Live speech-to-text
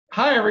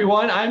Hi,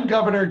 everyone. I'm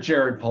Governor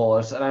Jared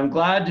Polis, and I'm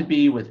glad to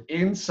be with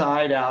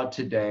Inside Out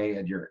today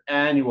at your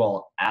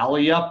annual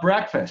Alley Up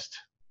breakfast.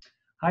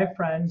 Hi,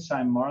 friends.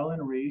 I'm Marlon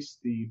Reis,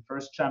 the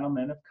first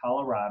gentleman of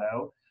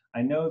Colorado.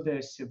 I know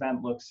this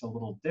event looks a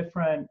little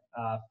different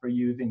for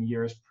you than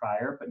years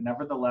prior, but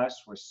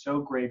nevertheless, we're so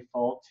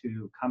grateful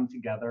to come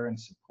together in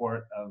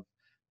support of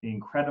the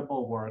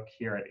incredible work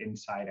here at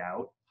Inside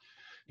Out.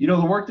 You know,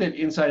 the work that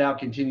Inside Out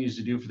continues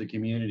to do for the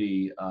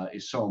community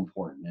is so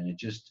important, and it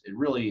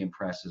really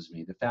impresses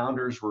me. The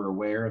founders were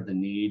aware of the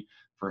need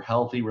for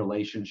healthy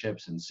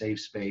relationships and safe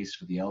space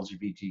for the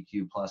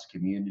LGBTQ plus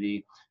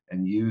community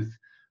and youth,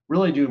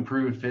 really to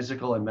improve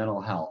physical and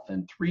mental health.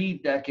 And 3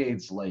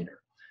 decades later,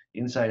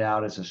 Inside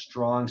Out is a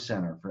strong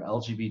center for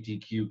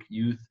LGBTQ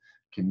youth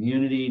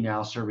community,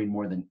 now serving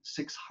more than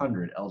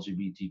 600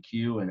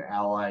 LGBTQ and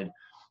allied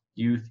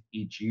youth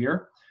each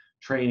year,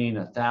 training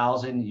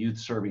 1,000 youth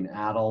serving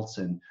adults,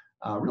 and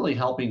really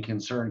helping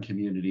concerned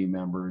community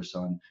members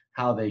on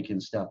how they can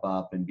step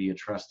up and be a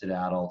trusted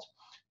adult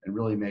and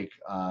really make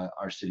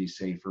our city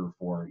safer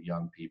for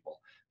young people.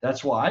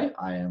 That's why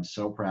I am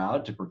so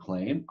proud to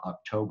proclaim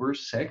October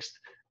 6th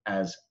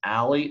as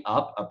Alley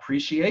Up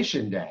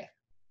Appreciation Day.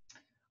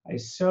 I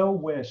so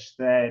wish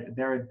that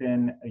there had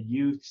been a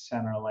youth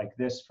center like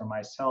this for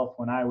myself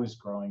when I was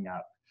growing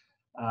up.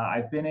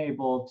 I've been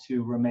able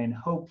to remain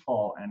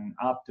hopeful and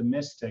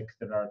optimistic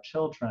that our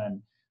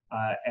children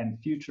and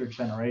future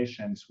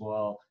generations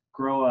will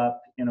grow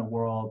up in a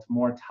world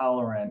more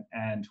tolerant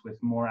and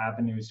with more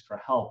avenues for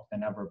help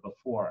than ever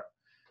before.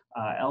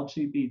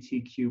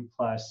 LGBTQ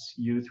plus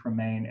youth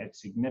remain at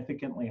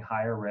significantly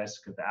higher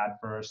risk of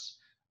adverse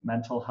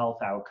mental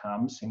health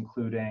outcomes,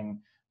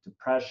 including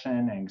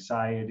depression,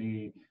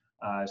 anxiety,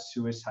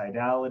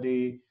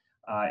 suicidality,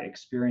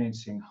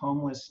 experiencing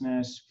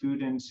homelessness,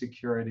 food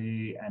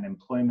insecurity, and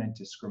employment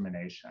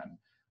discrimination.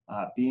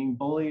 Being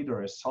bullied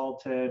or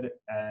assaulted,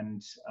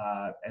 and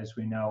as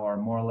we know, are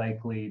more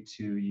likely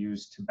to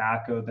use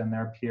tobacco than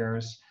their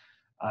peers.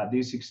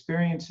 These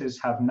experiences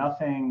have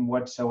nothing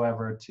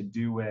whatsoever to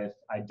do with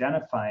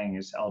identifying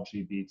as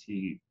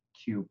LGBTQ+,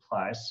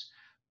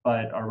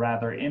 but are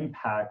rather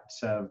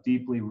impacts of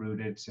deeply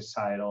rooted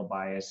societal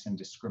bias and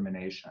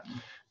discrimination.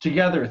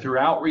 Together, through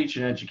outreach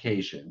and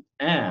education,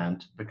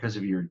 and because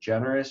of your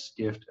generous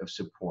gift of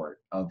support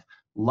of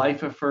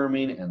life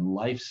affirming and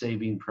life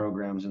saving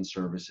programs and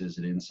services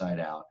at Inside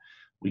Out,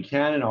 we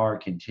can and are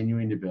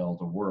continuing to build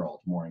a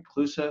world more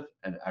inclusive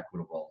and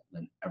equitable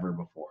than ever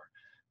before.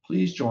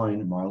 Please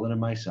join Marlon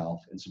and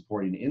myself in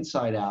supporting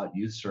Inside Out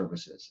Youth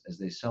Services as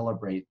they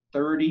celebrate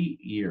 30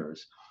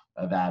 years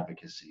of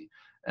advocacy.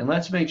 And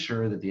let's make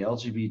sure that the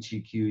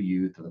LGBTQ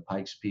youth of the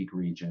Pikes Peak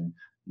region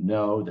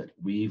know that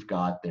we've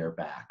got their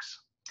backs.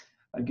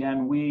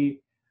 Again,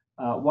 we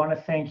want to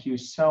thank you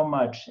so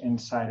much,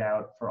 Inside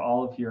Out, for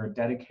all of your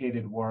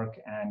dedicated work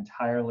and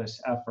tireless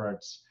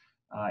efforts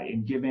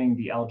in giving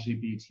the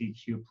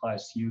LGBTQ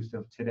plus youth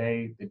of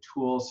today the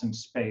tools and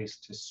space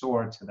to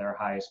soar to their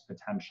highest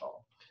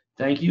potential.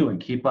 Thank you,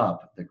 and keep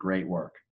up the great work.